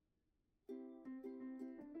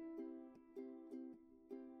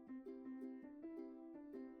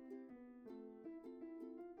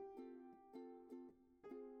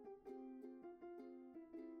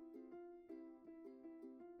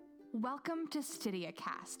Welcome to Stydia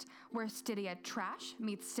Cast, where Stydia trash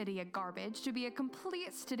meets Stydia garbage to be a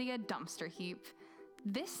complete Stydia dumpster heap.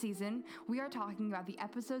 This season, we are talking about the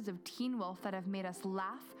episodes of Teen Wolf that have made us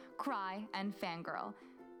laugh, cry, and fangirl,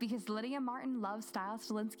 because Lydia Martin loves Stiles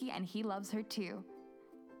Stilinski and he loves her too.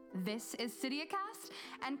 This is Stydia Cast,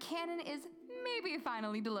 and Canon is maybe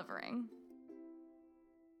finally delivering.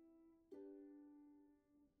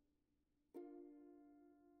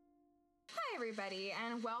 Hi everybody,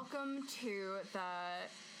 and welcome to the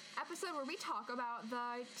episode where we talk about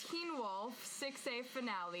the Teen Wolf 6A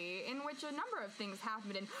finale, in which a number of things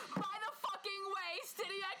happened, and by the fucking way,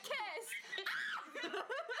 Stydia kissed!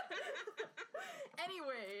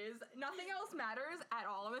 Anyways, nothing else matters at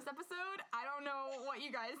all in this episode. I don't know what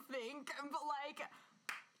you guys think, but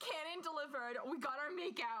Canon delivered. We got our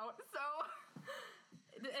makeout, so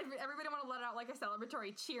everybody want to let out a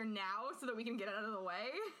celebratory cheer now so that we can get it out of the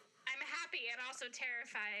way? I'm happy and also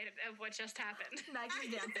terrified of what just happened.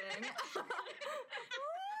 Maggie's dancing.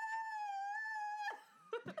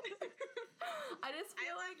 I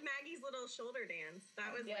like Maggie's little shoulder dance.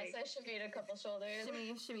 That was I shimmied a couple shoulders.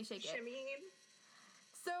 Shimmy, shake it. Shimmying.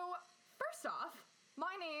 So, first off,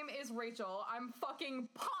 my name is Rachel. I'm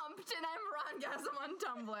fucking pumped, and I'm Rongasm on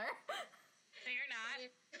Tumblr. No, you're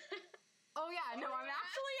not. Oh yeah, no, I'm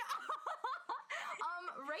actually.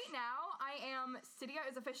 Right now, I am. Stydia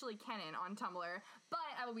is officially Canon on Tumblr,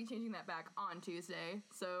 but I will be changing that back on Tuesday.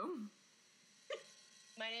 So.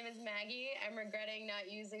 My name is Maggie. I'm regretting not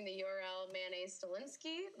using the URL Mayonnaise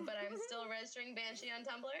Stilinski, but I'm still registering Banshee on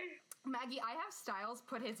Tumblr. Maggie, I have Styles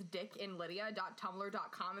put his dick in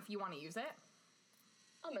lydia.tumblr.com if you want to use it.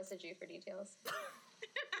 I'll message you for details.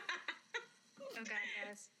 Oh, God,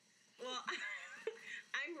 yes. Well,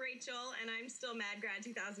 I'm Rachel, and I'm still MadGrad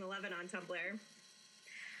 2011 on Tumblr.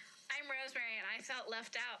 I'm Rosemary, and I felt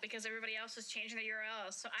left out because everybody else was changing their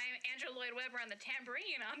URLs. So I'm Andrew Lloyd Webber on the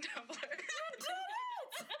Tambourine on Tumblr.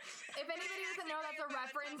 If anybody doesn't know, that's a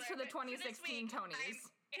reference to the 2016 Tonys.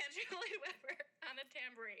 I'm Andrew Lloyd Webber on the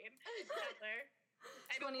Tambourine Tumblr.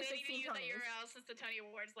 I've been waiting to use that URL since the Tony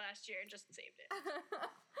Awards last year and just saved it.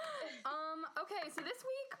 Okay, so this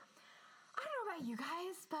week, I don't know about you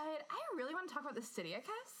guys, but I really want to talk about the Stydia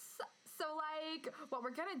Cast. So, what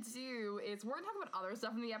we're gonna do is we're gonna talk about other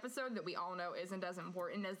stuff in the episode that we all know isn't as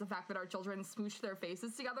important as the fact that our children smooshed their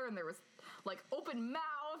faces together and there was, open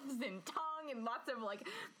mouths and tongue and lots of,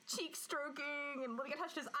 cheek stroking and Lydia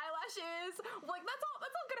touched his eyelashes. That's all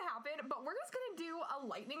gonna happen, but we're just gonna do a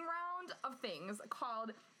lightning round of things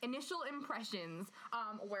called Initial Impressions,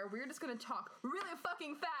 where we're just gonna talk really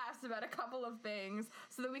fucking fast about a couple of things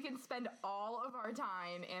so that we can spend all of our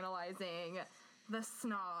time analyzing the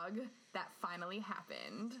snog that finally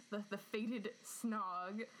happened. The fated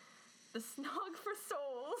snog. The snog for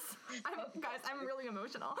souls. I'm really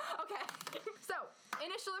emotional. Okay. So,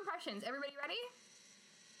 initial impressions. Everybody ready?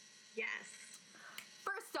 Yes.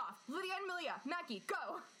 First off, Lydia and Malia. Maggie,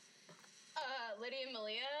 go. Lydia and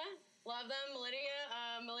Malia. Love them.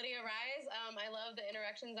 Malia Rise. I love the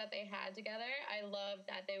interactions that they had together. I love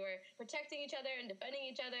that they were protecting each other and defending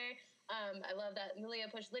each other. I love that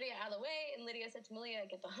Malia pushed Lydia out of the way, and Lydia said to Malia,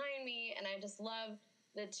 "Get behind me," and I just love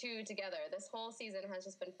the two together. This whole season has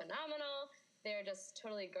just been phenomenal. They're just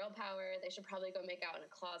totally girl power. They should probably go make out in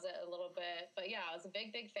a closet a little bit. But yeah, I was a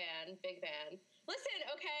big fan. Listen,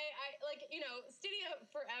 okay, Stydia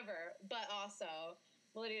forever, but also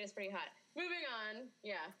Lydia is pretty hot. Moving on.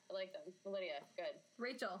 Yeah, I like them. Lydia, good.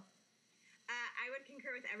 Rachel. I would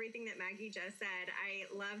concur with everything that Maggie just said.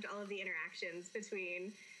 I loved all of the interactions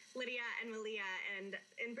between Lydia and Malia, and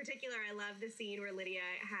in particular, I love the scene where Lydia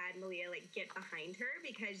had Malia get behind her,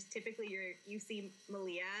 because typically you see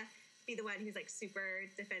Malia be the one who's super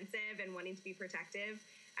defensive and wanting to be protective.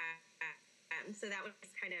 So that was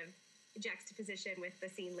kind of juxtaposition with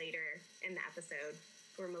the scene later in the episode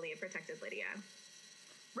where Malia protected Lydia.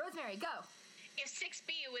 Rosemary, go. If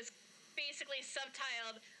 6B was basically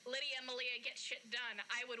subtitled Lydia and Malia Get Shit Done,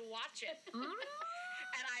 I would watch it.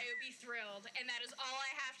 And I would be thrilled. And that is all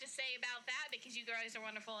I have to say about that, because you guys are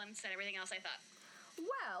wonderful and said everything else I thought.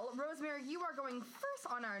 Well, Rosemary, you are going first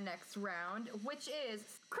on our next round, which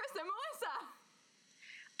is Chris and Melissa.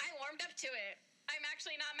 I warmed up to it. I'm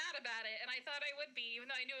actually not mad about it, and I thought I would be,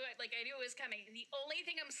 even though I knew it was coming. The only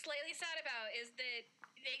thing I'm slightly sad about is that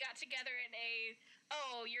they got together in a,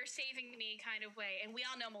 oh, you're saving me kind of way. And we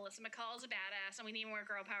all know Melissa McCall is a badass, and we need more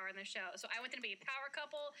girl power in the show. So I want them to be a power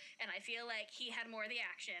couple, and I feel like he had more of the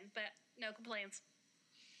action, but no complaints.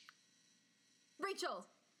 Rachel.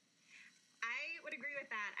 I would agree with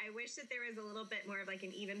that. I wish that there was a little bit more of an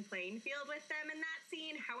even playing field with them in that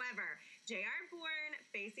scene. However, J.R. Bourne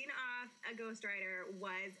facing off a Ghost Rider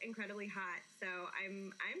was incredibly hot. So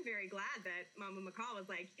I'm very glad that Mama McCall was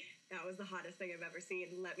like, that was the hottest thing I've ever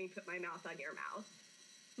seen. Let me put my mouth on your mouth.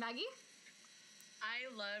 Maggie? I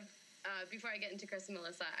loved, before I get into Chris and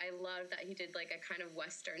Melissa, I loved that he did like a kind of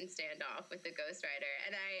Western standoff with the Ghost Rider.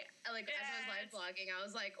 And I, like, as I was live vlogging, I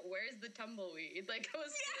was like, where's the tumbleweed? Like, I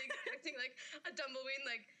was really expecting like a tumbleweed,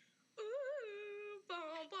 like, ooh,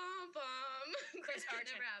 bom, bom, bom. Chris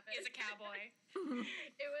Archer never happened. is a cowboy.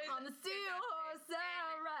 It was On the steel horse,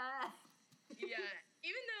 alright. Yeah,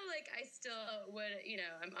 even though like I still would, you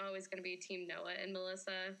know, I'm always going to be Team Noah and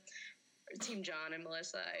Melissa, or Team John and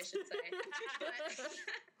Melissa, I should say.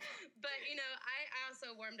 but you know, I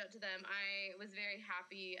also warmed up to them. I was very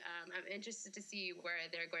happy. I'm interested to see where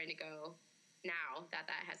they're going to go now that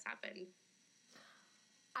has happened.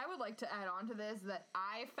 I would like to add on to this that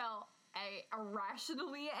I felt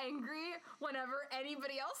irrationally angry whenever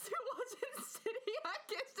anybody else who wasn't City had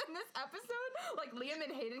kissed in this episode. Like Liam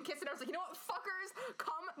and Hayden kissed, and I was like, you know what, fuckers,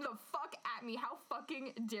 come the fuck at me. How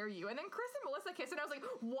fucking dare you? And then Chris and Melissa kissed, and I was like,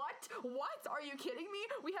 what? Are you kidding me?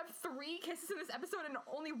 We have 3 kisses in this episode, and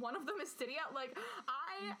only one of them is Stydia. Like,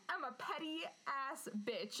 I am a petty ass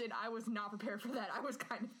bitch, and I was not prepared for that. I was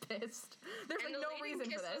kind of pissed. There's like no reason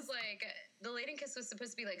for this. Was like, the Layden kiss was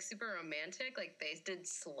supposed to be like super romantic. Like they did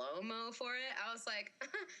slow-mo for it. I was like,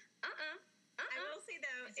 I will say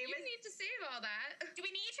though, you need to save all that. Do we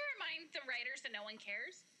need to remind the writers that no one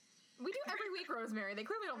cares? We do every week, Rosemary. They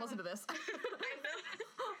clearly don't listen to this.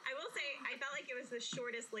 I will say, I felt like it was the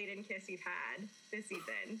shortest Layden kiss you've had this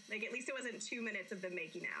season. Like, at least it wasn't 2 minutes of them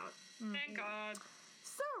making out. Thank God.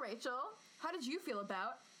 So, Rachel, how did you feel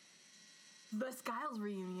about the Skiles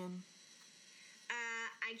reunion?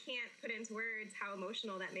 I can't put into words how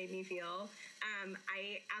emotional that made me feel.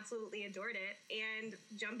 I absolutely adored it. And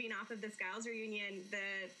jumping off of the Skiles reunion,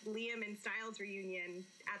 the Liam and Styles reunion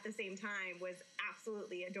at the same time was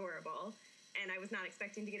absolutely adorable. And I was not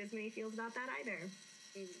expecting to get as many feels about that either.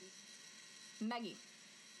 Maggie.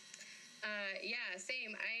 Yeah,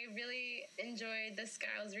 same. I really enjoyed the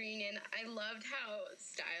Skiles reunion. I loved how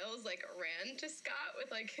Styles like ran to Scott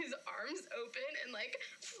with like his arms open and like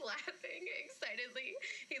flapping excitedly.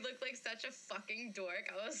 He looked like such a fucking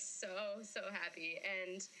dork. I was so happy.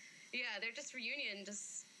 And yeah, their just reunion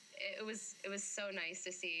it was so nice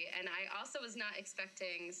to see. And I also was not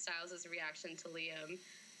expecting Styles' reaction to Liam.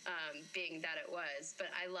 Being that it was, but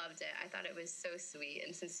I loved it. I thought it was so sweet and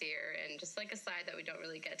sincere and just like a side that we don't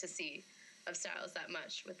really get to see of Styles that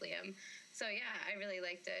much with Liam. So yeah, I really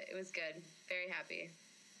liked it. It was good. Very happy.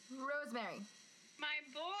 Rosemary. My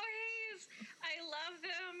boys, I love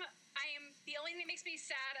them. The only thing that makes me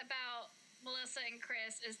sad about Melissa and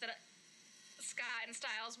Chris is that Scott and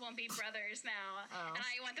Styles won't be brothers now. Oh. And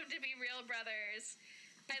I want them to be real brothers.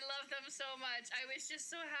 I love them so much. I was just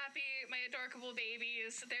so happy. My adorable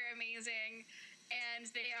babies. They're amazing. And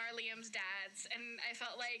they are Liam's dads. And I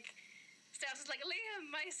felt like Styles was like, Liam,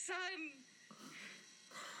 my son.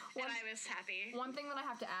 And I was happy. One thing that I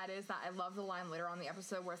have to add is that I love the line later on in the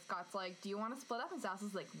episode where Scott's like, do you want to split up? And Styles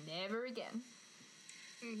is like, never again.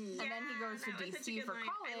 Mm-hmm. And then he goes to DC for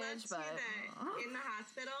college. I love but in the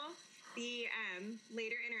hospital, the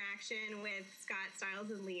later interaction with Scott,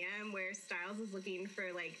 Styles, and Liam, where Styles is looking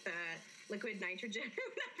for like the liquid nitrogen or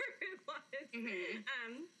whatever it was,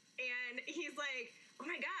 and he's like, "Oh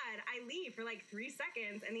my God!" I leave for like 3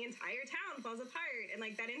 seconds, and the entire town falls apart, and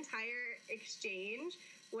like that entire exchange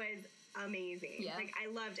was amazing. Yeah. Like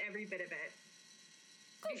I loved every bit of it.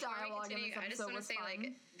 the Before we dialogue in continue, this I just episode want to was say, fun.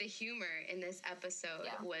 like, the humor in this episode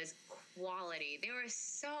was quality. There were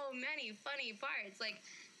so many funny parts. Like,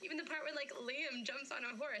 even the part where, like, Liam jumps on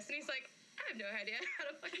a horse, and he's like, I have no idea how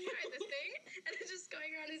to fucking ride this thing. And it's just going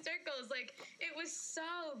around in circles. Like, it was so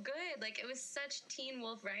good. Like, it was such Teen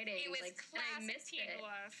Wolf writing. It was like, classic Teen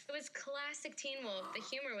Wolf. It was classic Teen Wolf. The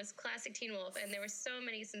humor was classic Teen Wolf. And there were so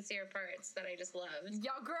many sincere parts that I just loved.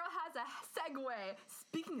 Your girl has a segue.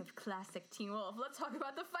 Speaking of classic Teen Wolf, let's talk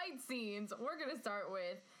about the fight scenes. We're going to start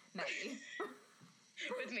with Maggie.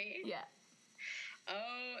 With me? Yeah.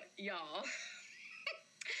 Oh, y'all.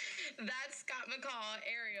 That's Scott McCall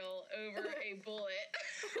Ariel over a bullet.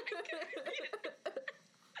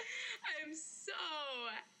 I'm so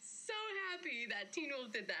happy that Teen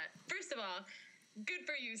Wolf did that. First of all, good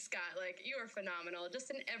for you, Scott. Like, you are phenomenal,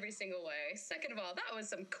 just in every single way. Second of all, that was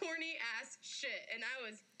some corny ass shit, and I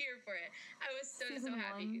was here for it. I was so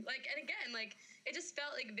happy. Like, and again, like, it just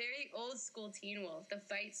felt like very old school Teen Wolf. The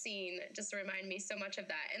fight scene just reminded me so much of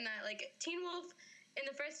that. And that, like, Teen Wolf in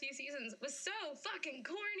the first few seasons was so fucking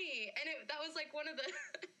corny, and that was like one of the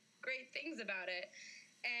great things about it.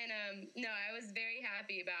 And no, I was very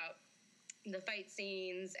happy about the fight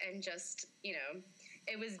scenes, and just, you know,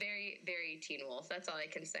 it was very, very Teen Wolf. That's all I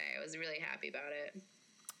can say. I was really happy about it.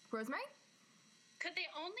 Rosemary? Could they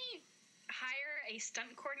only hire a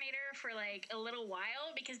stunt coordinator for like a little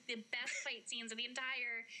while, because the best fight scenes of the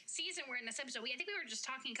entire season were in this episode. I think we were just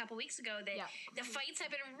talking a couple weeks ago that the fights have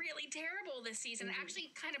been really terrible this season,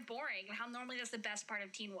 actually kind of boring, how normally that's the best part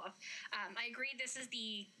of Teen Wolf. I agree, this is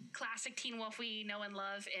the classic Teen Wolf we know and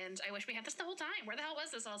love, and I wish we had this the whole time. Where the hell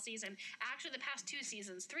was this all season? Actually, the past 2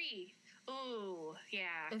 seasons, 3. Ooh,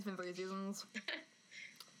 yeah. It's been 3 seasons.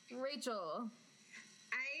 Rachel?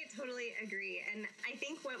 I totally agree, and I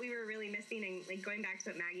think what we were really missing, and like going back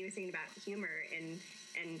to what Maggie was saying about humor and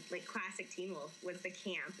like classic Teen Wolf, was the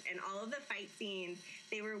camp, and all of the fight scenes,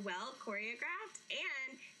 they were well choreographed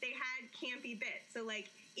and they had campy bits. So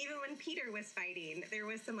like even when Peter was fighting, there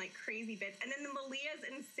was some like crazy bits, and then the Malia's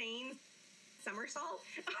insane somersault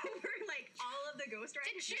over like all of the Ghost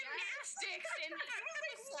Riders. The gymnastics in this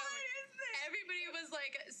episode. What is this? Everybody was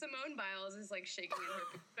like, Simone Biles is like shaking in her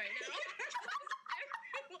boots right now.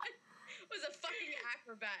 Everyone was a fucking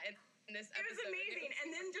acrobat in this episode. It was amazing.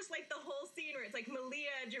 And then just like the whole scene where it's like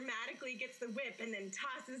Malia dramatically gets the whip and then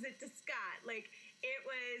tosses it to Scott. Like it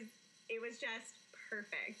was just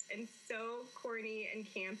perfect and so corny and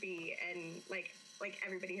campy, and like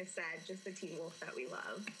everybody has said, just the Teen Wolf that we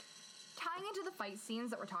love. Tying into the fight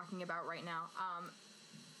scenes that we're talking about right now,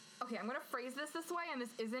 okay, I'm going to phrase this way, and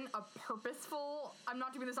this isn't a purposeful, I'm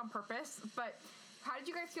not doing this on purpose, but how did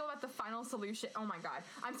you guys feel about the final solution? Oh my god,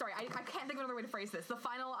 I'm sorry, I can't think of another way to phrase this. The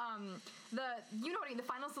final, you know what I mean, the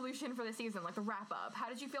final solution for the season, like the wrap-up. How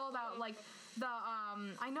did you feel about, like, the,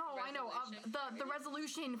 I know, the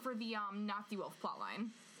resolution for the, Nazi Wolf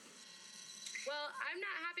plotline? Well, I'm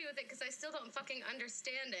not happy with it because I still don't fucking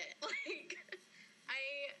understand it. Like,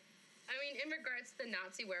 I mean, in regards to the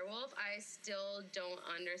Nazi werewolf, I still don't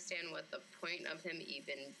understand what the point of him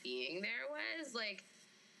even being there was. Like,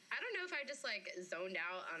 I don't know if I just, like, zoned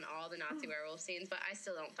out on all the Nazi werewolf scenes, but I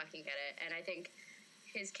still don't fucking get it. And I think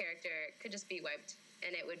his character could just be wiped,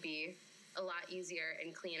 and it would be a lot easier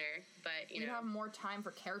and cleaner. But, you know. You'd have more time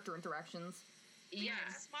for character interactions. Yeah.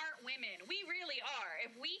 Smart women. We really are.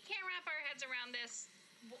 If we can't wrap our heads around this,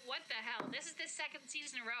 what the hell? This is the 2nd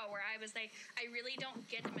season in a row where I was like, I really don't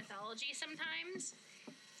get the mythology sometimes,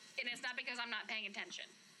 and it's not because I'm not paying attention.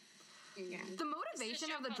 Yeah. The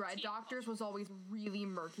motivation of the Dread Doctors was always really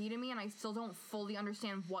murky to me, and I still don't fully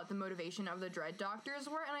understand what the motivation of the Dread Doctors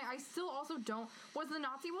were, and I still also don't... Was the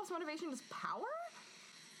Nazi Wolf's motivation just power?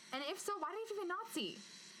 And if so, why did he have to be a Nazi?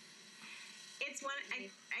 It's one.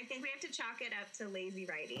 I think we have to chalk it up to lazy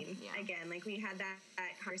writing. Yeah. Again, like we had that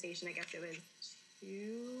conversation, I guess it was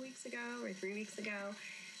 2 weeks ago or 3 weeks ago,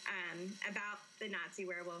 about the Nazi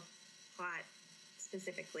werewolf plot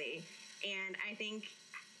specifically. And I think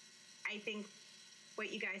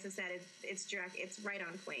what you guys have said is it's right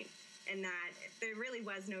on point, and that there really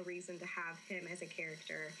was no reason to have him as a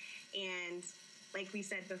character. And like we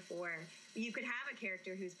said before, you could have a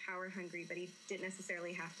character who's power hungry, but he didn't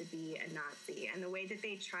necessarily have to be a Nazi. And the way that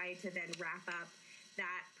they tried to then wrap up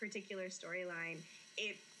that particular storyline,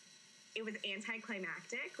 it was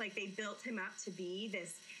anticlimactic. Like they built him up to be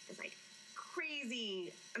this like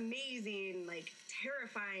crazy, amazing, like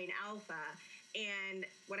terrifying alpha. And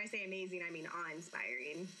when I say amazing, I mean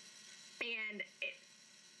awe-inspiring. And it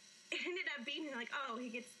ended up being like, oh, he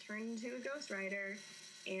gets turned into a Ghost Rider,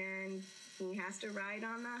 and he has to ride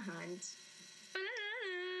on the hunt. When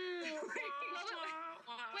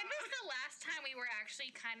was the last time we were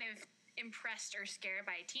actually kind of impressed or scared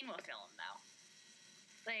by a Teen Wolf film, though?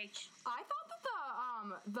 Like, I thought that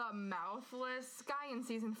the mouthless guy in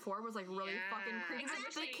season 4 was like really fucking creepy.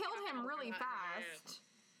 Exactly. They killed him really fast.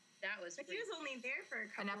 That was But he was only there for a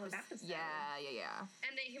couple of episodes. Yeah.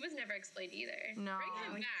 And he was never explained either. No. Bring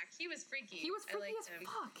him back. He was freaky. He was freaky as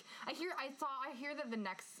fuck. I hear that the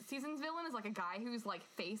next season's villain is like a guy whose like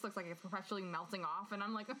face looks like it's perpetually melting off, and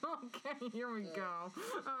I'm like, okay, here we go.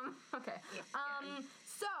 Okay.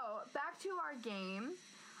 So back to our game.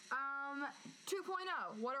 2.0.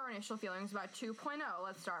 What are our initial feelings about 2.0?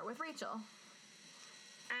 Let's start with Rachel.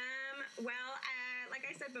 Well, like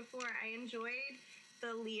I said before, I enjoyed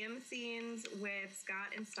the Liam scenes with Scott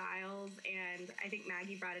and Stiles, and I think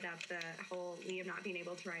Maggie brought it up, the whole Liam not being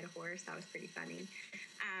able to ride a horse. That was pretty funny.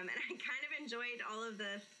 And I kind of enjoyed all of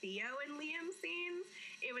the Theo and Liam scenes.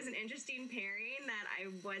 It was an interesting pairing that I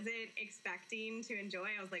wasn't expecting to enjoy.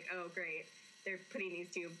 I was like, oh, great. They're putting these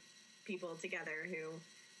two people together who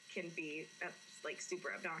can be like super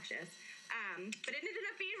obnoxious. But it ended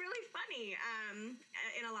up being really funny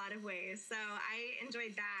in a lot of ways. So I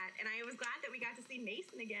enjoyed that. And I was glad that we got to see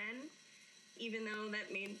Mason again, even though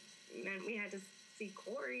that made meant we had to see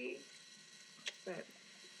Corey. But,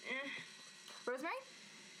 Rosemary?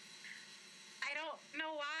 I don't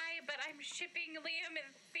know why, but I'm shipping Liam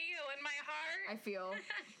and Theo in my heart. I feel.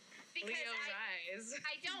 Because Leo Rise.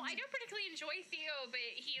 I don't particularly enjoy Theo, but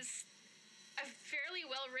he's a fairly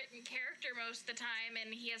well-written character most of the time,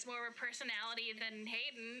 and he has more of a personality than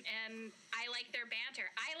Hayden, and I like their banter.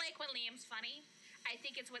 I like when Liam's funny. I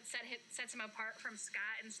think it's what sets him apart from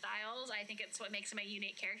Scott and Styles. I think it's what makes him a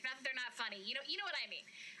unique character. Not that they're not funny. You know what I mean.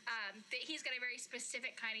 That he's got a very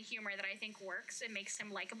specific kind of humor that I think works and makes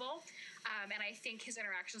him likable. And I think his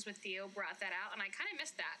interactions with Theo brought that out, and I kind of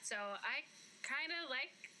missed that. So I kind of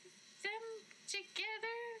like them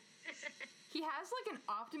together. He has like an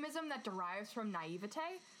optimism that derives from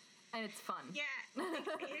naivete, and it's fun. yeah,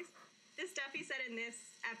 the stuff he said in this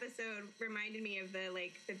episode reminded me of the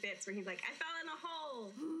bits where he's like, I fell in a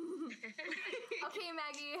hole. Okay,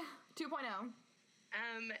 Maggie, 2.0.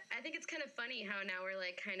 I think it's kind of funny how now we're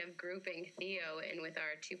like kind of grouping Theo in with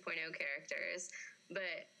our 2.0 characters.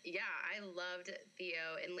 But yeah, I loved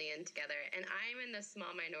Theo and Liam together. And I'm in the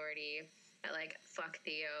small minority that like fuck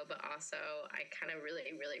Theo, but also I kind of really,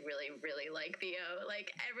 really, really, really like Theo.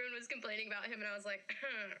 Like everyone was complaining about him and I was like,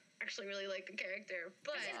 actually really like the character.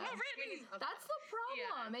 But He's well written. That's the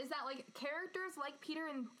problem, is that like characters like Peter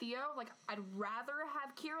and Theo, like I'd rather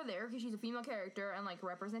have Kira there because she's a female character and like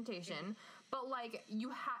representation. But like you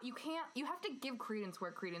have to give credence where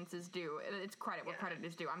credence is due. It's credit where credit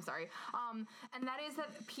is due. I'm sorry. And that is that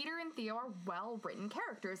Peter and Theo are well written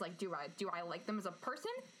characters. Like, do I like them as a person?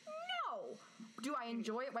 No. Do I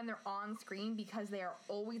enjoy it when they're on screen because they are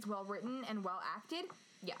always well written and well acted?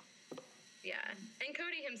 Yeah. Yeah, and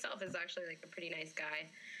Cody himself is actually like a pretty nice guy.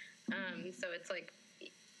 So it's like,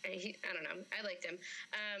 I don't know, I liked him.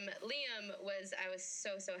 Liam I was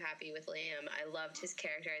so happy with Liam. I loved his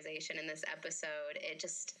characterization in this episode.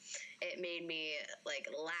 It made me like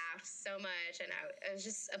laugh so much, and it was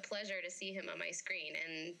just a pleasure to see him on my screen,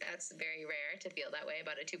 and that's very rare to feel that way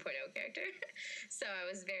about a 2.0 character. So I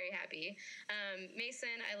was very happy.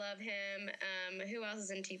 Mason, I love him. Who else is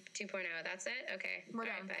in 2.0? That's it? Okay. We're All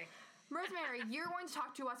done. right, bye. Rosemary, you're going to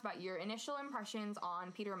talk to us about your initial impressions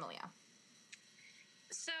on Peter and Malia.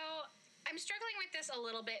 So I'm struggling with this a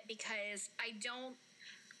little bit because I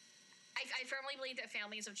firmly believe that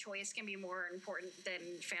families of choice can be more important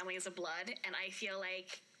than families of blood, and I feel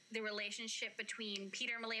like the relationship between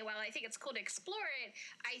Peter and Malia, while I think it's cool to explore it,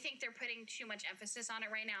 I think they're putting too much emphasis on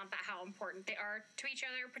it right now about how important they are to each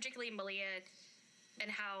other, particularly Malia, and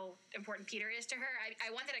how important Peter is to her. I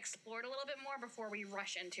want that explored a little bit more before we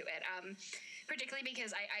rush into it, particularly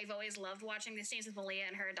because I've always loved watching the scenes with Malia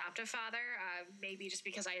and her adoptive father, maybe just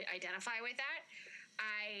because I identify with that.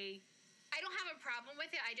 I don't have a problem with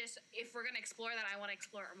it. If we're going to explore that, I want to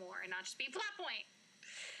explore it more and not just be plot point.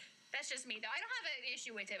 That's just me, though. I don't have an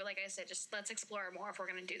issue with it, but like I said, just let's explore it more if we're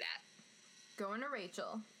going to do that. Going to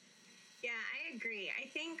Rachel. Yeah, I agree. I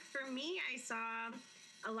think for me, I saw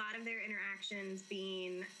a lot of their interactions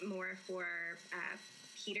being more for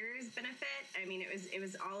Peter's benefit. I mean, it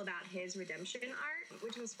was all about his redemption arc,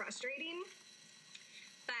 which was frustrating.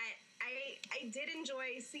 But I did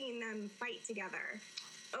enjoy seeing them fight together.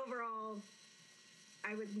 Overall,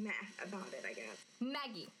 I was meh about it, I guess.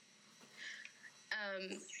 Maggie.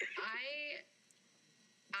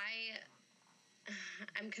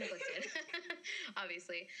 I'm conflicted,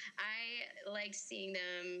 obviously. I liked seeing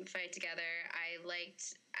them fight together.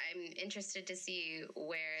 I'm interested to see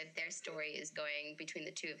where their story is going between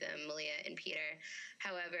the two of them, Malia and Peter.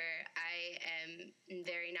 However, I am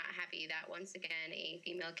very not happy that once again a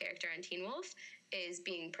female character on Teen Wolf is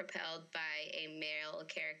being propelled by a male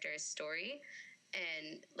character's story.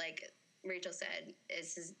 And like Rachel said,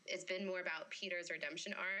 it's been more about Peter's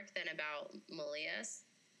redemption arc than about Malia's.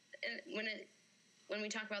 When we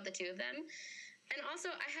talk about the two of them. And also,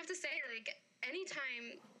 I have to say, like,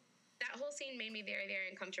 anytime, that whole scene made me very, very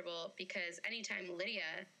uncomfortable because anytime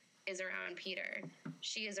Lydia is around Peter,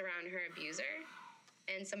 she is around her abuser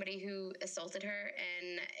and somebody who assaulted her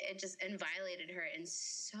and violated her in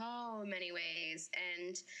so many ways.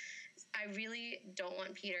 And I really don't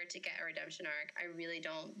want Peter to get a redemption arc. I really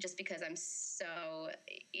don't, just because I'm so,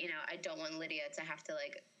 I don't want Lydia to have to,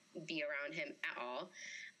 like, be around him at all.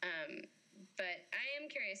 But I am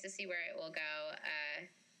curious to see where it will go,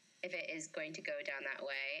 if it is going to go down that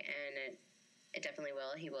way, and it definitely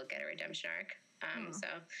will. He will get a redemption arc. So,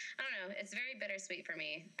 I don't know. It's very bittersweet for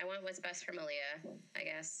me. I want what's best for Malia, I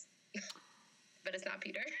guess. But it's not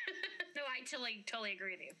Peter. No, I totally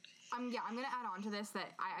agree with you. I'm gonna add on to this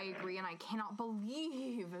that I agree, and I cannot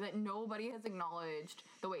believe that nobody has acknowledged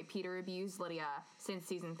the way Peter abused Lydia since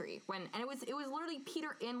season 3. It was literally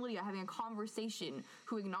Peter and Lydia having a conversation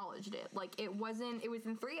who acknowledged it. Like, it was in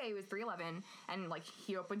 3A, it was 311, and like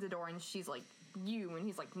he opens the door and she's like, you, and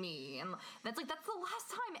he's like, me, and that's the last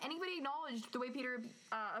time anybody acknowledged the way Peter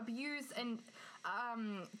abused and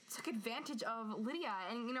took advantage of Lydia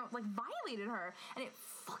and, you know, like, violated her. And it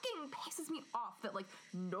fucking pisses me off that, like,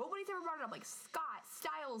 nobody's ever brought it up. Like, Scott,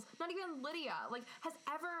 Stiles, not even Lydia, like, has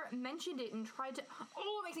ever mentioned it and tried to.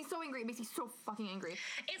 Oh, it makes me so angry. It makes me so fucking angry.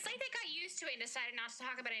 It's like they got used to it and decided not to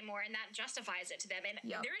talk about it anymore, and that justifies it to them. And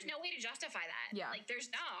there is no way to justify that. Yeah. Like, there's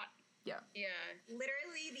not. Yeah.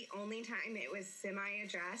 Literally, the only time it was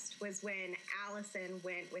semi-addressed was when Allison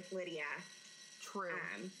went with Lydia. True.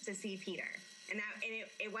 To see Peter. And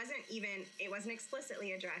it wasn't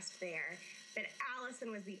explicitly addressed there, but Allison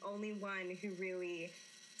was the only one who really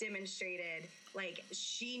demonstrated, like,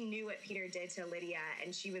 she knew what Peter did to Lydia,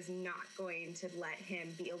 and she was not going to let him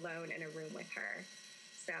be alone in a room with her.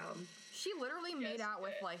 So she literally made out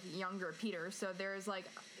with, like, younger Peter, so there's, like,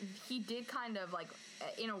 he did kind of, like,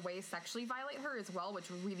 in a way sexually violate her as well, which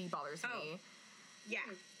really bothers me. Yeah,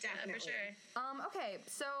 definitely. For sure. Okay,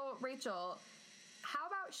 so Rachel, how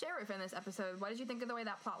about Sheriff in this episode? What did you think of the way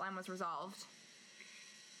that plotline was resolved?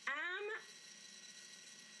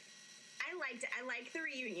 I liked it. I liked the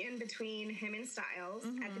reunion between him and Stiles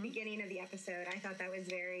at the beginning of the episode. I thought that was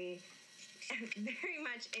very, very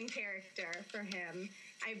much in character for him.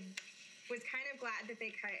 I was kind of glad that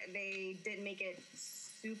they didn't make it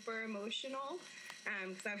super emotional,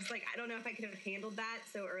 because I was like, I don't know if I could have handled that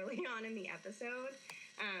so early on in the episode.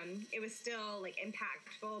 It was still, like,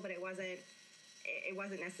 impactful, but it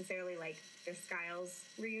wasn't necessarily like the Stiles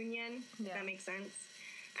reunion, if that makes sense.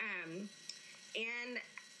 And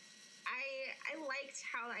I liked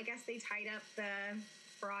how, I guess, they tied up the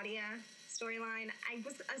Faradia storyline. I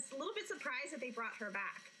was a little bit surprised that they brought her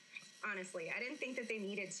back, honestly. I didn't think that they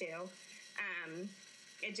needed to.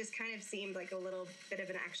 It just kind of seemed like a little bit of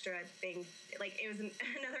an extra thing. Like, it was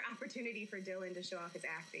another opportunity for Dylan to show off his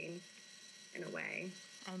acting, in a way.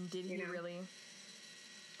 And did he really?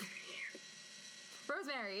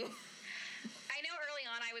 Rosemary. I know early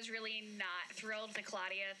on I was really not thrilled with the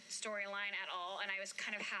Claudia storyline at all, and I was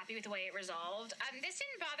kind of happy with the way it resolved. This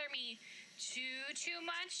didn't bother me too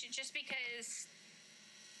much, just because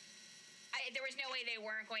there was no way they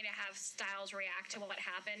weren't going to have Stiles react to what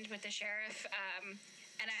happened with the sheriff.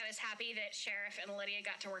 And I was happy that Sheriff and Lydia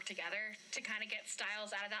got to work together to kind of get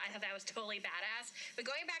Stiles out of that. I thought that was totally badass. But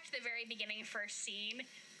going back to the very beginning first scene,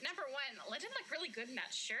 number one, Lyndon looked really good in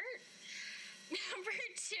that shirt. Number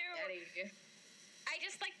two, I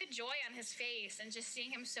just like the joy on his face and just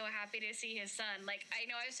seeing him so happy to see his son. Like, I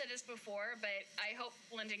know I've said this before, but I hope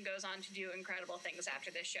Lyndon goes on to do incredible things after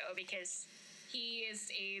this show, because he is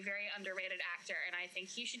a very underrated actor, and I think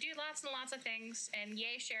he should do lots and lots of things. And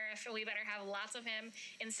yay, Sheriff, we better have lots of him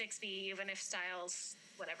in 6B, even if Stiles,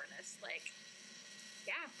 whateverness. Like,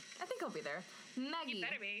 yeah. I think he'll be there. Maggie, he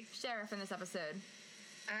better be. Sheriff in this episode.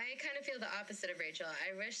 I kind of feel the opposite of Rachel.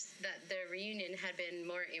 I wish that the reunion had been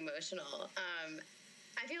more emotional.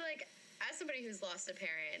 I feel like, as somebody who's lost a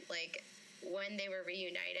parent, like, when they were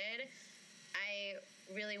reunited, I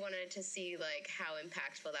really wanted to see, like, how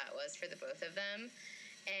impactful that was for the both of them.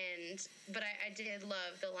 But I did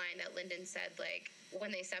love the line that Lyndon said, like,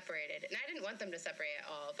 when they separated. And I didn't want them to separate at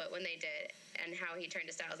all, but when they did, and how he turned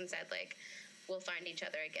to Stiles and said, like, we'll find each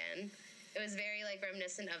other again. It was very, like,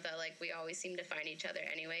 reminiscent of the, like, we always seem to find each other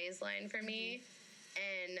anyways line for me.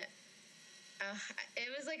 And it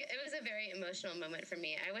was a very emotional moment for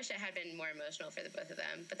me. I wish it had been more emotional for the both of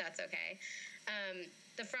them, but that's okay.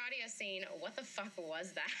 The Faradia scene, what the fuck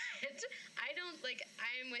was that?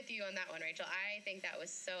 I'm with you on that one, Rachel. I think that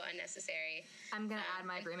was so unnecessary. I'm going to add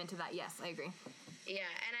my agreement to that. Yes, I agree. Yeah,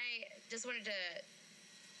 and I just wanted to,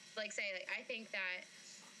 like, say, like, I think that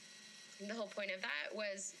the whole point of that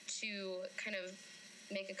was to kind of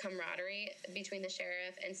make a camaraderie between the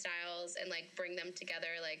sheriff and Stiles and, like, bring them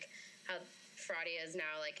together, like, how Faradia has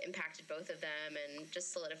now, like, impacted both of them and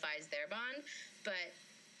just solidifies their bond. But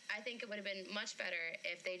I think it would have been much better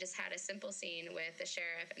if they just had a simple scene with the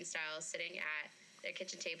sheriff and Stiles sitting at their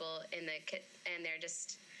kitchen table and they're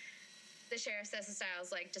just, the sheriff says to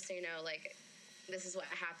Stiles, like, just so you know, like, this is what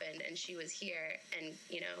happened and she was here, and,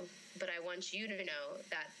 you know, but I want you to know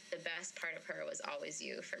that the best part of her was always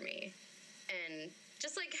you for me. And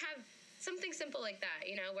just, like, have something simple like that,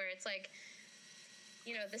 you know, where it's like,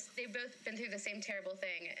 you know, they've both been through the same terrible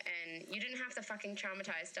thing, and you didn't have to fucking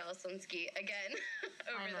traumatize Stella Slinsky again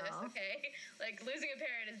over this, okay? Like, losing a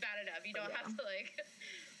parent is bad enough. You don't have to, like,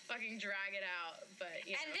 fucking drag it out. But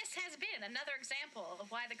you know. And this has been another example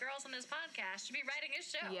of why the girls on this podcast should be writing a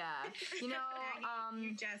show. Yeah. You know,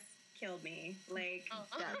 you just killed me. Like,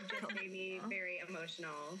 you just made me very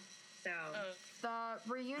emotional. So the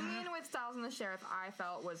reunion with Styles and the Sheriff, I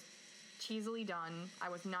felt was cheesily done. I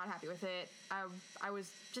was not happy with it. I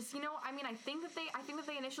was just, you know, I mean, I think that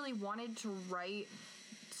they initially wanted to write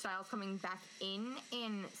Styles coming back in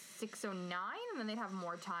 609, and then they'd have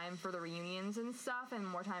more time for the reunions and stuff, and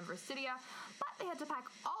more time for Stydia, but they had to pack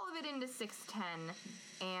all of it into 610,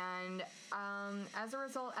 and as a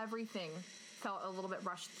result, everything felt a little bit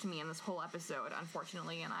rushed to me in this whole episode,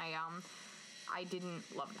 unfortunately, and I didn't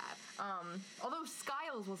love that. Although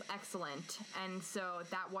Skiles was excellent, and so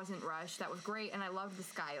that wasn't rushed. That was great, and I loved the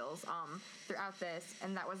Skiles throughout this,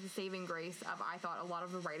 and that was the saving grace of, I thought, a lot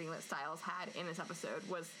of the writing that Styles had in this episode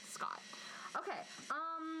was Scott. Okay,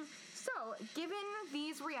 so given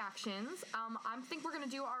these reactions, I think we're going to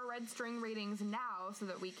do our red string ratings now so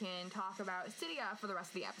that we can talk about Stydia for the rest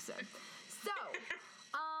of the episode. So,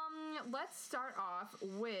 let's start off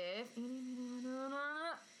with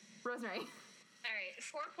Rosemary. All right,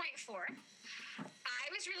 4.4. I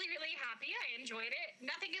was really, really happy. I enjoyed it.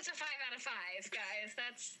 Nothing is a 5 out of 5, guys.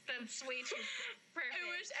 That's way too perfect. I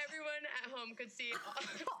wish everyone at home could see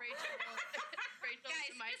Rachel. Guys,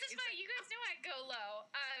 this is fine. You guys know I go low.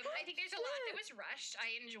 I think there's a lot that was rushed.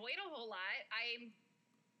 I enjoyed a whole lot. I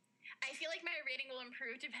feel like my rating will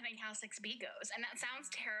improve depending how 6B goes. And that sounds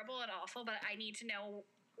terrible and awful, but I need to know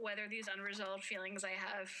whether these unresolved feelings I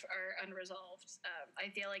have are unresolved. I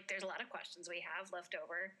feel like there's a lot of questions we have left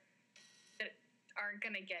over that aren't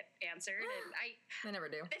going to get answered. And They never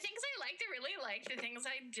do. The things I liked, I really liked. The things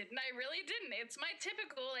I didn't, I really didn't. It's my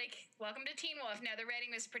typical, like, welcome to Teen Wolf. No, the writing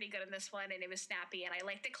was pretty good in this one, and it was snappy, and I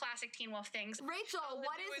like the classic Teen Wolf things. Rachel,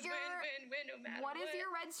 what is your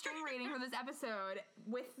red string rating for this episode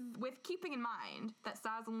with keeping in mind that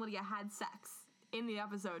Styles and Lydia had sex in the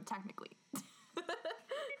episode, technically?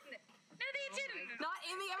 No, they didn't. Not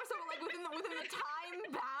in the episode, but like within the time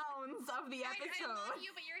bounds of the episode. I love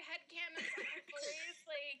you, but your headcanon is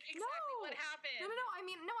like exactly what happened. No. I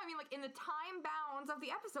mean, like in the time bounds of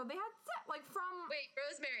the episode, they had sex, like from. Wait,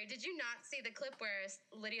 Rosemary, did you not see the clip where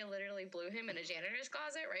Lydia literally blew him in a janitor's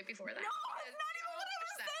closet right before that? No, that's not even what I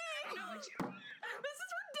was saying. This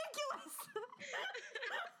is ridiculous.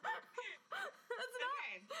 That's not.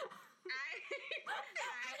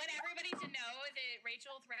 okay. I want everybody to know that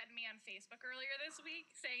Rachel threatened me on Facebook earlier this week,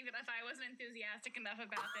 saying that if I wasn't enthusiastic enough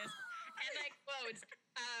about this, and I quote,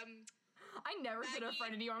 I never should have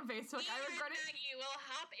friended you on Facebook. I regret it. Maggie will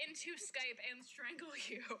hop into Skype and strangle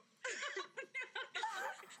you.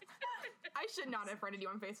 I should not have friended you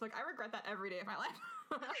on Facebook. I regret that every day of my life.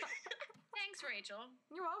 Thanks, Rachel.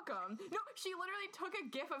 You're welcome. No, she literally took a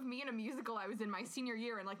gif of me in a musical I was in my senior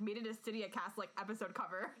year and like made it a Stydia cast like episode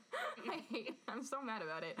cover. I'm so mad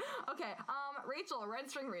about it. Okay, Rachel, red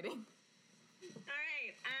string rating. All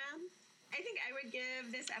right. I think I would give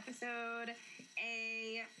this episode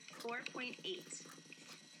a 4.8.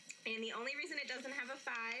 And the only reason it doesn't have a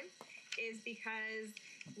 5 is because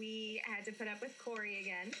we had to put up with Corey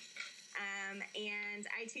again. And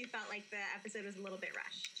I too felt like the episode was a little bit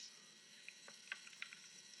rushed.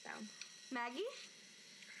 So, Maggie?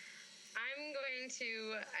 I'm going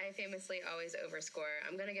to, I famously always overscore.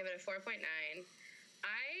 I'm going to give it a 4.9.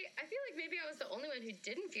 I feel like maybe I was the only one who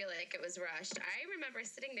didn't feel like it was rushed. I remember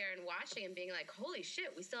sitting there and watching and being like, holy shit,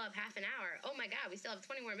 we still have half an hour. Oh my God, we still have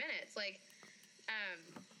 20 more minutes. Like,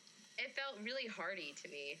 it felt really hearty to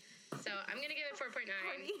me. So I'm going to give it 4.9.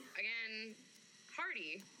 Hearty. Again,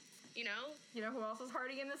 hearty, you know? You know who else was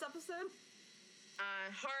hearty in this episode?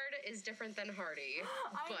 Hard is different than hardy.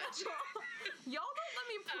 But Y'all don't let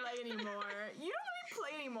me play anymore. You don't let me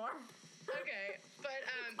play anymore. Okay, but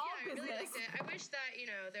All I really business. liked it. I wish that,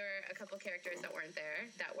 there were a couple characters that weren't there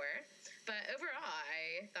that were. But overall,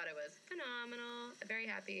 I thought it was phenomenal. Very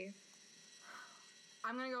happy.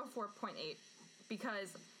 I'm gonna go 4.8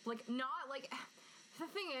 because, like, not like the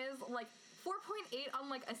thing is, like, 4.8 on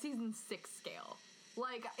like a season 6 scale.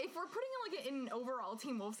 Like, if we're putting it like in an overall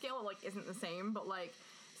Teen Wolf scale, it like isn't the same. But like,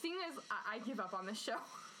 seeing as I give up on this show,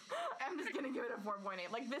 I'm just gonna give it a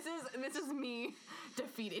 4.8. Like, this is me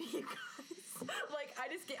defeated, you guys. Like,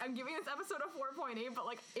 I'm giving this episode a 4.8, but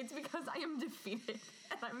like, it's because I am defeated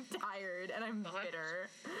and I'm tired and I'm bitter.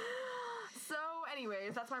 So,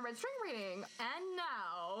 anyways, that's my red string rating. And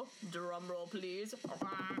now, drum roll, please. It's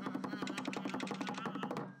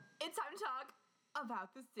time to talk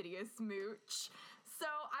about the Stydia smooch. So,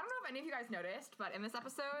 I don't know if any of you guys noticed, but in this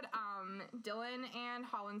episode, Dylan and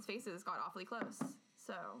Holland's faces got awfully close.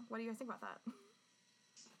 So, what do you guys think about that?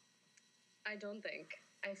 I don't think.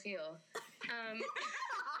 I feel.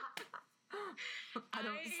 I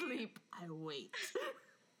don't sleep. I wait.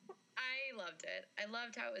 I loved it. I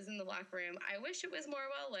loved how it was in the locker room. I wish it was more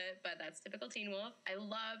well lit, but that's typical Teen Wolf. I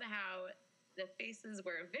love how the faces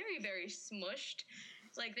were very, very smushed.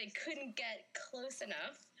 It's like they couldn't get close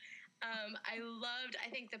enough. I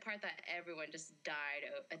think the part that everyone just died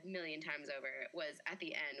a million times over was at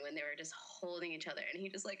the end when they were just holding each other and he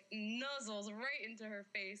just like nuzzles right into her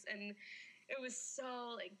face, and it was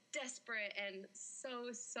so like desperate and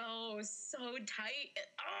so tight.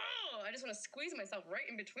 Oh, I just want to squeeze myself right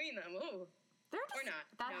in between them. Oh, They're just, or not.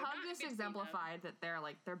 that No, hug not just between exemplified that they're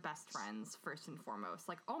like they're best friends first and foremost.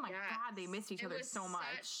 Like, oh my god, they missed each It other was so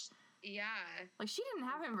much. Yeah. Like, she didn't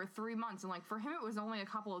have him for 3 months, and like for him it was only a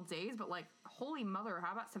couple of days, but like, holy mother,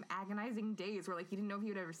 how about some agonizing days where like he didn't know if he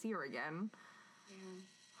would ever see her again.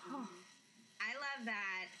 Yeah. I love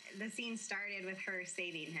that the scene started with her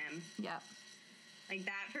saving him. Yep. Like,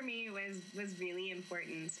 that for me was really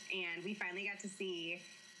important, and we finally got to see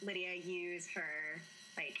Lydia use her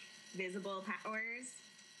like visible powers,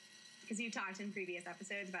 because you talked in previous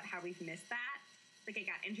episodes about how we've missed that. Like, it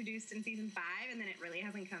got introduced in season 5, and then it really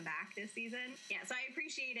hasn't come back this season. Yeah, so I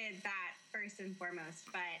appreciated that first and foremost,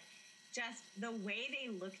 but just the way they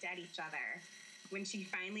looked at each other when she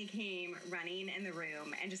finally came running in the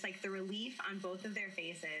room, and just like the relief on both of their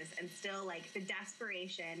faces, and still like the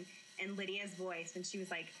desperation in Lydia's voice when she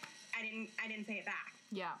was like, I didn't say it back.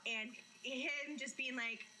 Yeah. And him just being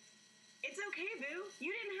like, it's okay, boo.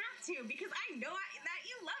 You didn't have to, because I know that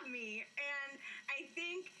you love me. And I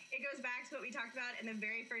think it goes back to what we talked about in the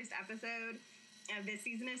very first episode of this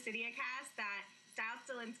season of CityCast, that South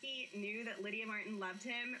Stilinski knew that Lydia Martin loved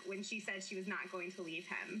him when she said she was not going to leave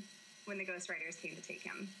him when the Ghostwriters came to take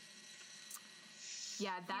him.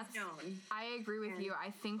 Yeah, that's known. I agree with And- you.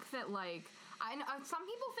 I think that like some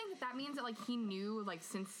people think that means that like he knew like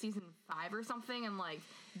since season 5 or something, and like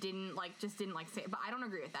didn't say it. But I don't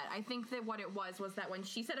agree with that. I think that what it was that when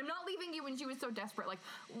she said, I'm not leaving you, when she was so desperate, like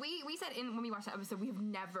we said when we watched that episode, we have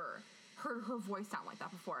never heard her voice sound like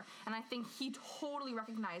that before. And I think he totally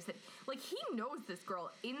recognized that, like, he knows this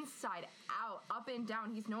girl inside out, up and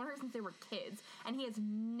down. He's known her since they were kids, and he has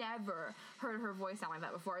never heard her voice sound like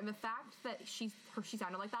that before. And the fact that she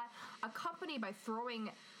sounded like that, accompanied by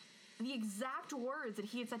throwing the exact words that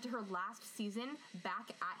he had said to her last season back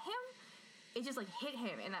at him, it just like hit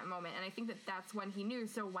him in that moment. And I think that that's when he knew.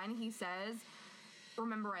 So when he says,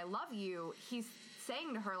 remember I love you, he's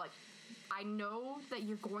saying to her, like, I know that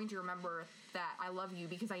you're going to remember that I love you,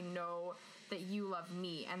 because I know that you love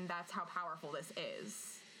me, and that's how powerful this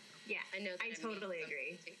is. Yeah, I know. I totally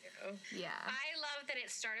agree. Yeah. I love that it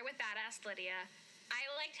started with Badass Lydia. I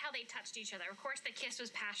liked how they touched each other. Of course, the kiss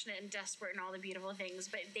was passionate and desperate and all the beautiful things,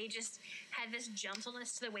 but they just had this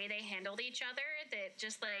gentleness to the way they handled each other that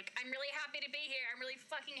just like, I'm really happy to be here. I'm really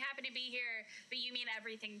fucking happy to be here, but you mean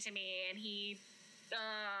everything to me. And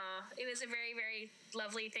it was a very, very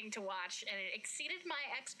lovely thing to watch, and it exceeded my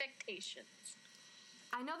expectations.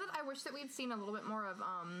 I know that I wish that we'd seen a little bit more of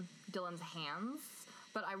Dylan's hands,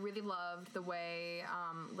 but I really loved the way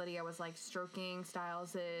Lydia was like stroking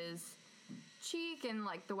Styles's cheek, and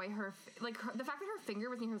like the way the fact that her finger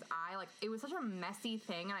was near his eye, like it was such a messy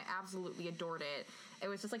thing, and I absolutely adored it. It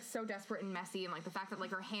was just like so desperate and messy, and like the fact that like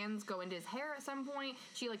her hands go into his hair at some point,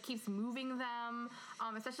 she like keeps moving them,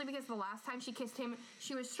 especially because the last time she kissed him,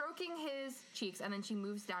 she was stroking his cheeks and then she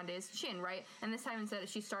moves down to his chin, right? And this time instead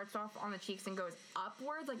she starts off on the cheeks and goes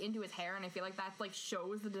upwards like into his hair, and I feel like that like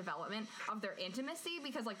shows the development of their intimacy,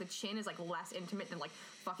 because like the chin is like less intimate than like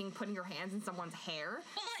fucking putting your hands in someone's hair.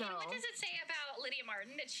 Well, so, and what does it say about Lydia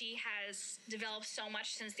Martin that she has developed so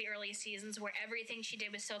much since the early seasons, where everything she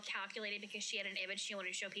did was so calculated because she had an image she wanted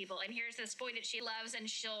to show people, and here's this boy that she loves, and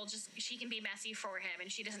she can be messy for him,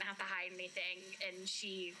 and she doesn't have to hide anything, and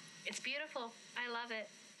it's beautiful. I love it.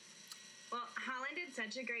 Well, Holland did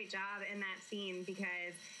such a great job in that scene,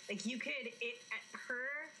 because like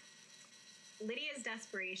Lydia's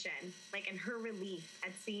desperation, like, and her relief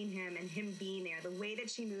at seeing him and him being there, the way that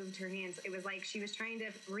she moved her hands, it was like she was trying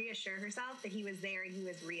to reassure herself that he was there and he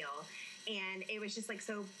was real. And it was just like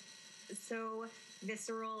so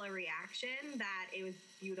visceral a reaction that it was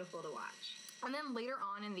beautiful to watch. And then later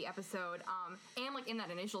on in the episode, and like in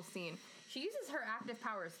that initial scene, she uses her active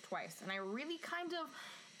powers twice, and I really kind of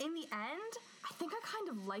in the end, I think I kind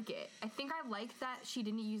of like it. I think I like that she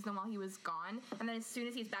didn't use them while he was gone, and then as soon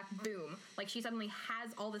as he's back, boom, like she suddenly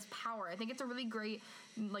has all this power. I think it's a really great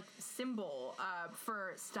like symbol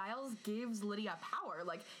for Styles gives Lydia power.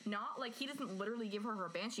 Like, not like he doesn't literally give her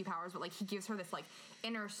banshee powers, but like he gives her this like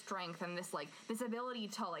inner strength and this ability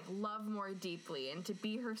to like love more deeply and to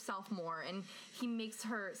be herself more, and he makes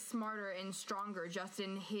her smarter and stronger just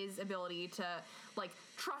in his ability to like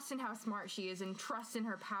trust in how smart she is and trust in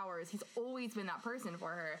her powers. He's always been that person for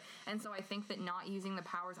her. And so I think that not using the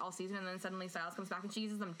powers all season and then suddenly Styles comes back and she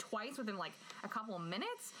uses them twice within like a couple of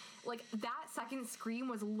minutes, like that second scream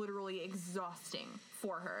was literally exhausting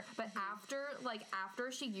for her. But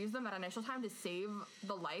after she used them that initial time to save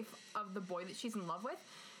the life of the boy that she's in love with,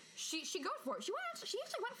 she goes for it. She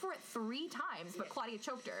actually went for it 3 times, but Claudia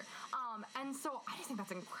choked her. And so I just think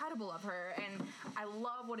that's incredible of her, and I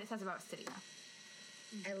love what it says about Stydia.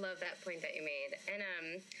 I love that point that you made.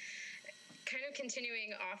 And kind of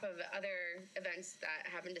continuing off of other events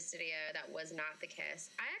that happened to Stydia that was not the kiss,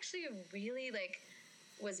 I actually really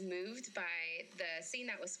was moved by the scene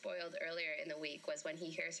that was spoiled earlier in the week, was when he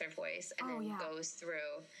hears her voice and goes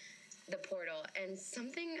through the portal. And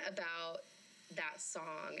something about that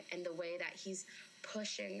song and the way that he's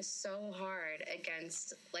pushing so hard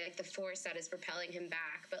against like the force that is propelling him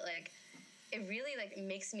back, but like it really like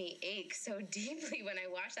makes me ache so deeply when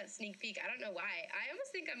I watch that sneak peek. I don't know why. I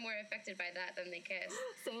almost think I'm more affected by that than the kiss.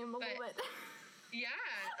 Same, a little bit. Yeah,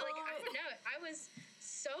 like I don't know. I was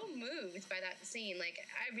so moved by that scene. Like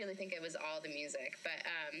I really think it was all the music, but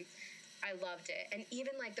I loved it. And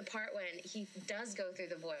even like the part when he does go through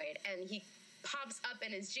the void and he pops up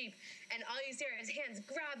in his Jeep and all you see are his hands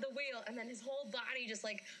grab the wheel and then his whole body just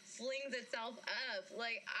like flings itself up.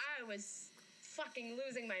 Like I was fucking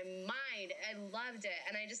losing my mind. I loved it.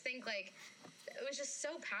 And I just think like it was just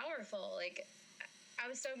so powerful. Like I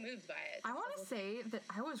was so moved by it. I want to say that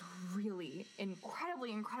I was really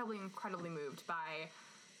incredibly moved by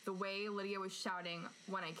the way Lydia was shouting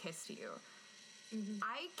when I kissed you. Mm-hmm.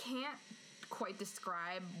 I can't quite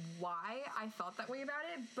describe why I felt that way about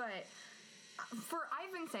it, but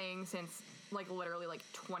I've been saying since like literally like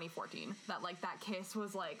 2014 that like that kiss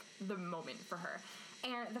was like the moment for her.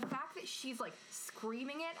 And the fact that she's like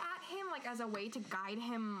screaming it at him like as a way to guide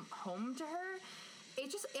him home to her, I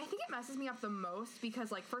think it messes me up the most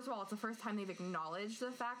because like first of all, it's the first time they've acknowledged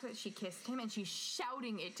the fact that she kissed him and she's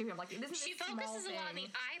shouting it to him. Like it isn't she focuses a lot on the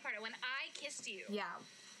I part, when I kissed you. Yeah.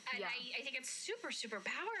 And yeah. I think it's super, super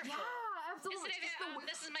powerful. Yeah, absolutely.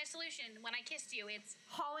 This is my solution. When I kissed you, it's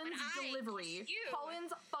Holland's delivery.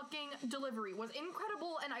 Holland's fucking delivery was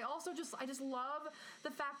incredible, and I also just love the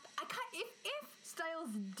fact if Styles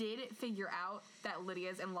did figure out that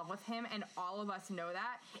Lydia's in love with him, and all of us know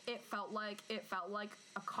that, it felt like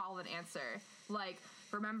a call and answer. Like,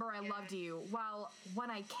 remember I loved you. Well, when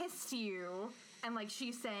I kissed you. And, like,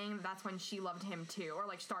 she's saying that's when she loved him, too. Or,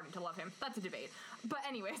 like, started to love him. That's a debate. But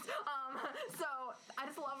anyways, so I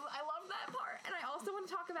love that part. And I also want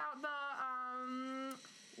to talk about the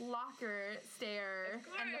locker stare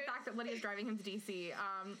and the fact that Lydia's driving him to DC.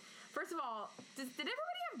 First of all, did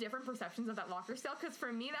everybody have different perceptions of that locker stare? Because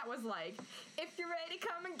for me, that was like, if you're ready,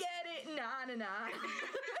 come and get it. Nah.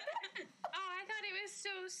 Oh, I thought it was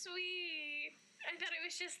so sweet. I thought it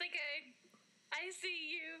was just like I see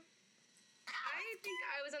you. I think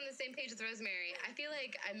I was on the same page with Rosemary. I feel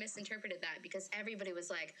like I misinterpreted that because everybody was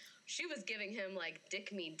like, she was giving him like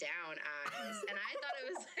dick me down eyes. And I thought it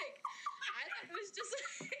was just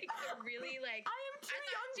like a really like. I am too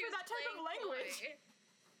young for that type of language.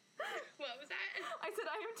 What was that? I said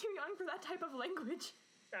I am too young for that type of language.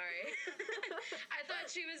 Sorry. I thought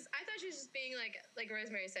she was just being like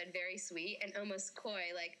Rosemary said, very sweet and almost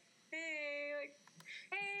coy, like, hey,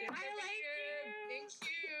 I like you. Being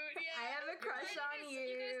cute. Yeah. I have a crush on you.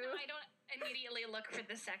 You guys know I don't immediately look for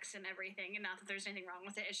the sex and everything, and not that there's anything wrong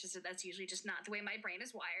with it. It's just that that's usually just not the way my brain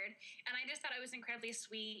is wired. And I just thought it was an incredibly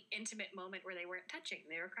sweet, intimate moment where they weren't touching;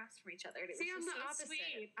 they were across from each other. And See, I'm the so opposite.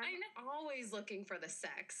 Sweet. I'm always looking for the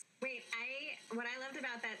sex. Wait, what I loved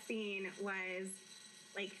about that scene was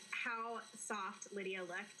like how soft Lydia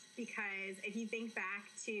looked, because if you think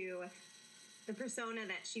back to the persona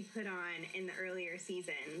that she put on in the earlier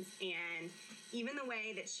seasons, and even the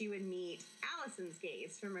way that she would meet Allison's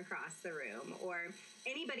gaze from across the room or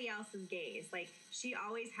anybody else's gaze, like she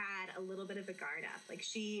always had a little bit of a guard up. Like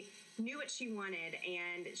she knew what she wanted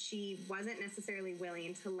and she wasn't necessarily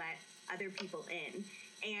willing to let other people in.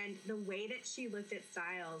 And the way that she looked at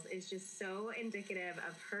Styles is just so indicative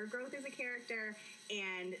of her growth as a character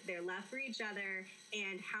and their love for each other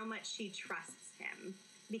and how much she trusts him.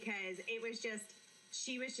 Because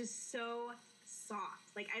she was just so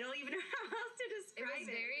soft. Like, I don't even know how else to It describe was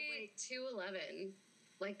very 211.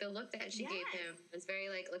 Like, the look that she gave him was very,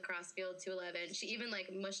 like, lacrosse field 211. She even,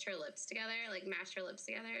 like, mushed her lips together, like, mashed her lips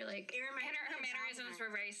together. Like, And her mannerisms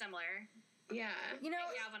were very similar. yeah. You know,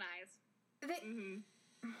 Galvanized.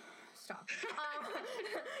 Stop.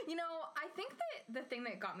 You know, I think that the thing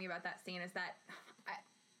that got me about that scene is that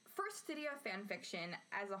first Stydia fanfiction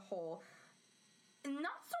as a whole,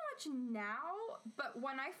 not so much now, but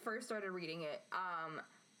when I first started reading it,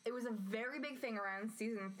 it was a very big thing around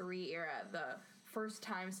season 3 era, the first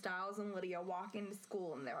time Stiles and Lydia walk into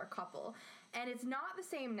school and they're a couple. And it's not the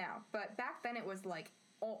same now, but back then it was like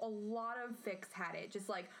a lot of fics had it, just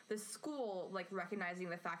like the school like recognizing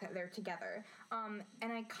the fact that they're together. And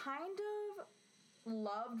I kind of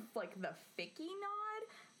loved like the ficky nod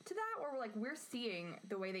to that, where we're seeing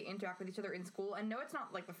the way they interact with each other in school. And no, it's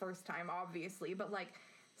not like the first time, obviously, but like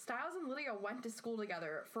Stiles and Lydia went to school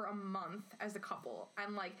together for a month as a couple,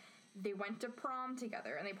 and like they went to prom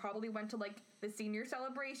together, and they probably went to like the senior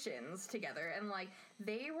celebrations together, and like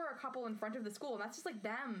they were a couple in front of the school, and that's just like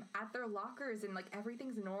them at their lockers, and like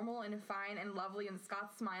everything's normal and fine and lovely, and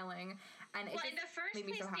Scott's smiling, and it in the first made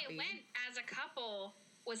me place so happy. they went as a couple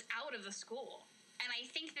was out of the school, and I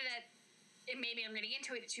think that maybe I'm getting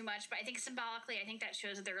into it too much, but I think symbolically, I think that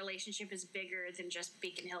shows that their relationship is bigger than just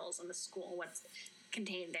Beacon Hills and the school and what's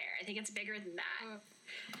contained there. I think it's bigger than that.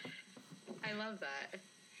 I love that.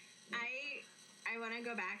 I want to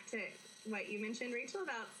go back to what you mentioned, Rachel,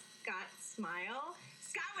 about Scott's smile.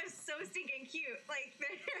 Scott was so stinking cute. Like,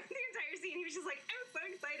 the entire scene, he was just like, I'm so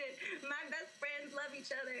excited. My best friends love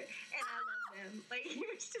each other, and I love them. Like, he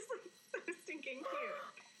was just like so stinking cute.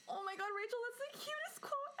 Oh my god, Rachel, that's the cutest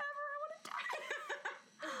quote ever. I want to die.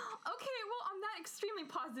 Okay, well, on that extremely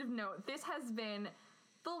positive note, this has been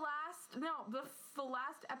the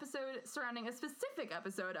last episode surrounding a specific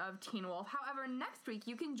episode of Teen Wolf. However, next week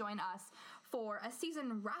you can join us for a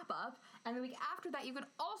season wrap-up, and the week after that you can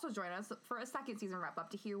also join us for a second season wrap-up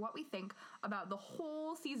to hear what we think about the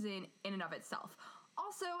whole season in and of itself.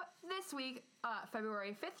 Also, this week,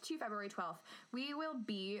 February 5th to February 12th, we will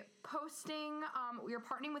be posting, we are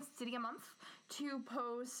partnering with Stydia Month to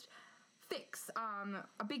post fics,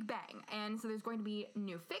 a big bang. And so there's going to be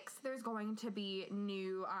new fics, there's going to be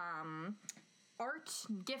new art,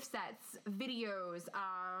 gift sets, videos,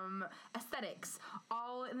 aesthetics,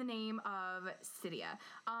 all in the name of Stydia.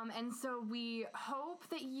 And so we hope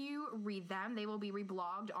that you read them. They will be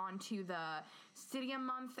reblogged onto the Stydia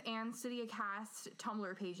Month and Stydia Cast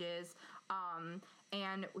Tumblr pages.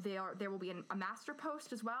 And there will be a master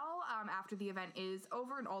post as well after the event is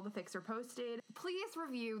over and all the fics are posted. Please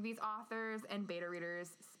review. These authors and beta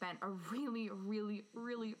readers spent a really, really,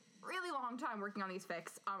 really, really long time working on these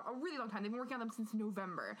fics. A really long time. They've been working on them since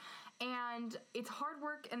November. And it's hard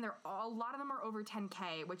work, and a lot of them are over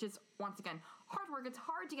 10K, which is, once again, hard work. It's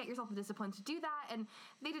hard to get yourself the discipline to do that, and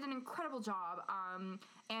they did an incredible job.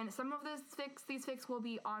 And some of these fics will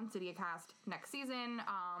be on Stydia Cast next season,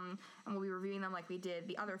 and we'll be reviewing them like we did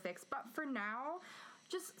the other fics. But for now,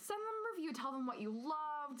 just send them a review, tell them what you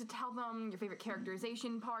loved, tell them your favorite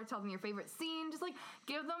characterization part, tell them your favorite scene, just like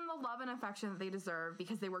give them the love and affection that they deserve,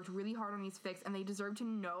 because they worked really hard on these fics, and they deserve to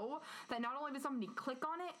know that not only did somebody click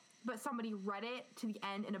on it, but somebody read it to the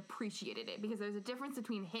end and appreciated it, because there's a difference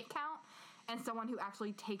between hit count and someone who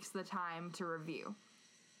actually takes the time to review.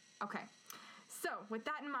 Okay, so with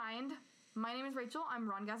that in mind, my name is Rachel, I'm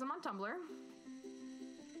Rongasm on Tumblr.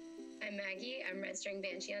 I'm Maggie, I'm Red String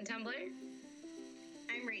Banshee on Tumblr.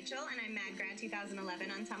 I'm Rachel, and I'm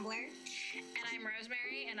MadGrad2011 on Tumblr. And I'm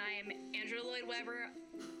Rosemary, and I am Andrew Lloyd Webber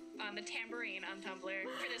on the Tambourine on Tumblr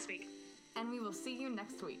for this week. And we will see you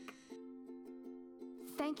next week.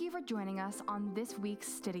 Thank you for joining us on this week's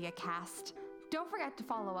Stydia Cast. Don't forget to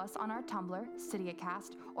follow us on our Tumblr, Stydia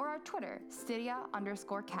Cast, or our Twitter,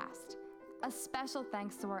 Stydia_cast. A special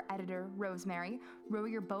thanks to our editor, Rosemary, Row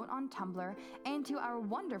Your Boat on Tumblr, and to our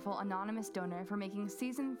wonderful anonymous donor for making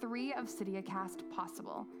Season 3 of Stydia Cast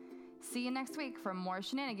possible. See you next week for more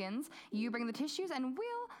shenanigans. You bring the tissues and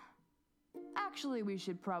we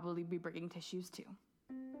should probably be bringing tissues too.